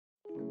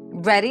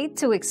Ready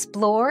to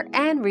explore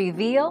and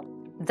reveal?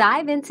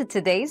 Dive into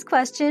today's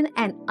question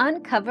and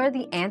uncover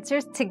the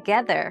answers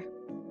together.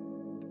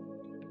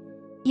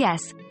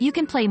 Yes, you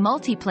can play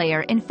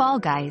multiplayer in Fall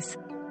Guys.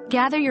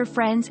 Gather your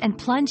friends and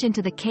plunge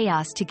into the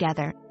chaos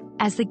together,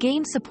 as the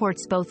game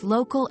supports both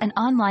local and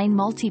online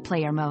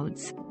multiplayer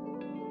modes.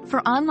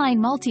 For online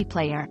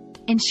multiplayer,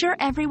 ensure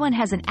everyone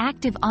has an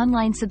active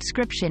online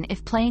subscription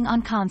if playing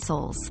on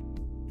consoles.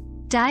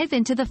 Dive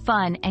into the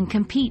fun and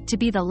compete to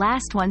be the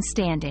last one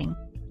standing.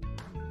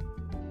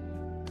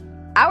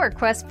 Our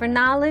quest for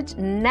knowledge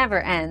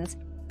never ends.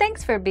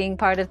 Thanks for being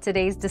part of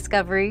today's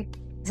discovery.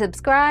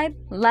 Subscribe,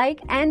 like,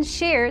 and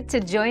share to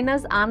join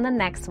us on the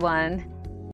next one.